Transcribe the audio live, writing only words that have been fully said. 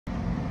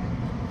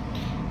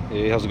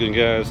Hey, how's it going,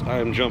 guys? I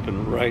am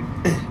jumping right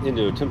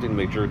into attempting to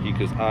make jerky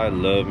because I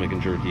love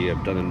making jerky.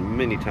 I've done it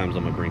many times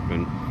on my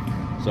Brinkman,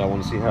 so I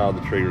want to see how the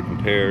Traeger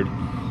compared.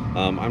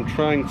 I'm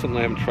trying something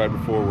I haven't tried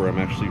before, where I'm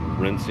actually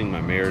rinsing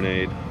my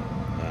marinade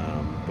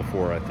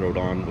before I throw it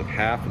on with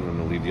half, and then I'm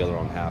going to leave the other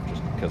on half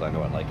just because I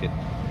know I like it.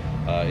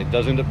 It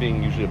does end up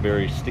being usually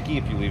very sticky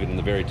if you leave it in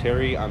the Veri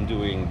Teri. I'm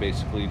doing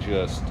basically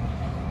just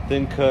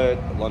thin cut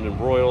London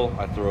broil.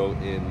 I throw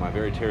in my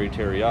Veri Veri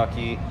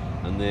Teriyaki,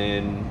 and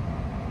then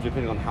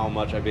depending on how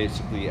much, I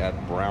basically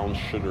add brown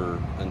sugar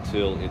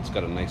until it's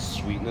got a nice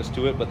sweetness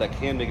to it, but that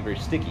can make it very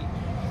sticky,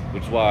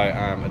 which is why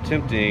I'm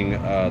attempting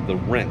the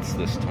rinse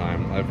this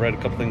time. I've read a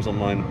couple things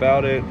online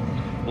about it.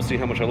 We'll see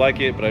how much I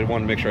like it, but I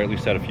wanted to make sure I at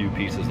least had a few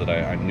pieces that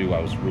I knew I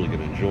was really going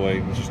to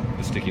enjoy. It's just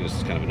the stickiness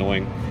is kind of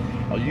annoying.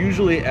 I'll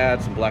usually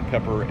add some black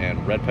pepper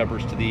and red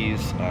peppers to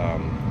these.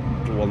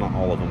 Well, not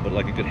all of them, but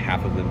like a good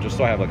half of them, just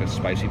so I have like a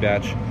spicy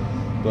batch.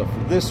 But for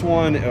this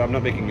one, I'm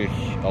not making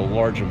a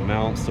large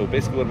amount, so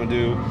basically what I'm gonna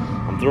do,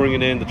 I'm throwing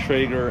it in the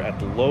Traeger at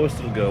the lowest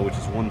it'll go, which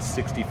is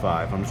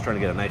 165. I'm just trying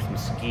to get a nice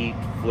mesquite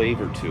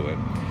flavor to it.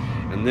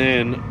 And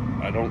then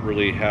I don't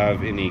really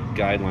have any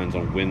guidelines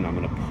on when I'm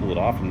gonna pull it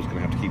off. I'm just gonna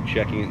have to keep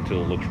checking it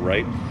until it looks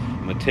right.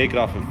 I'm gonna take it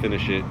off and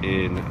finish it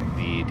in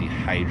the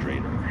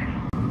dehydrator.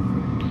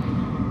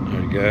 All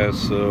right,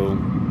 guys, so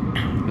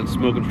I've been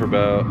smoking for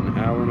about an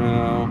hour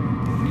now.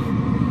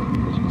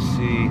 As you can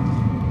see,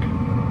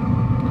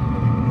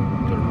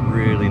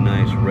 really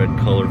nice red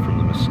color from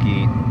the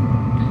mesquite.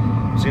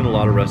 I've seen a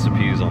lot of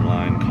recipes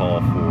online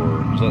call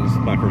for, so this is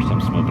my first time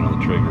smoking on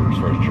the Traeger as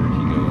far as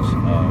jerky goes,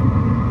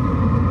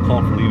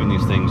 call for leaving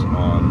these things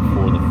on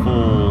for the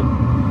full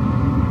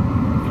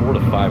 4 to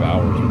 5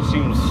 hours, which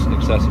seems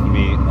excessive to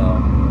me.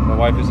 My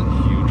wife isn't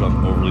huge on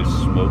overly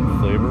smoked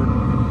flavor,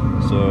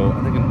 so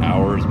I think an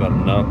hour is about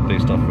enough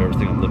based off of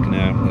everything I'm looking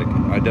at. Like,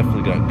 I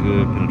definitely got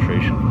good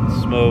penetration from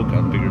the smoke.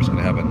 I figure it's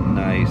gonna have a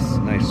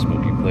nice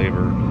smoky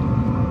flavor.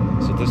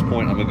 So at this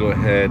point, I'm gonna go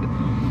ahead,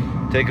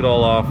 take it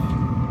all off,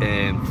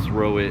 and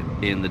throw it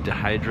in the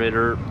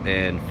dehydrator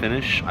and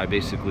finish. I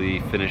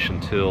basically finish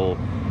until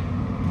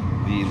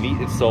the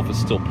meat itself is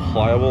still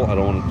pliable. I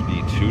don't want it to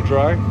be too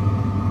dry.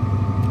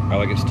 I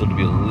like it still to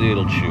be a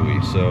little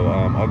chewy. So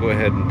I'll go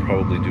ahead and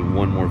probably do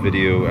one more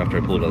video after I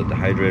pull it out of the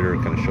dehydrator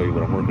and kind of show you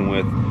what I'm working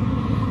with.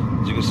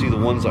 As you can see, the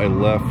ones I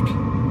left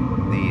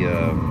the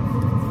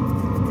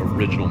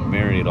original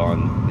marinade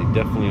on, they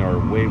definitely are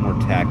way more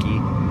tacky.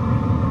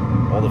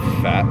 All the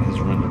fat has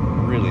rendered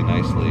really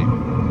nicely. I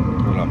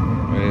don't know.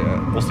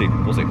 We'll see.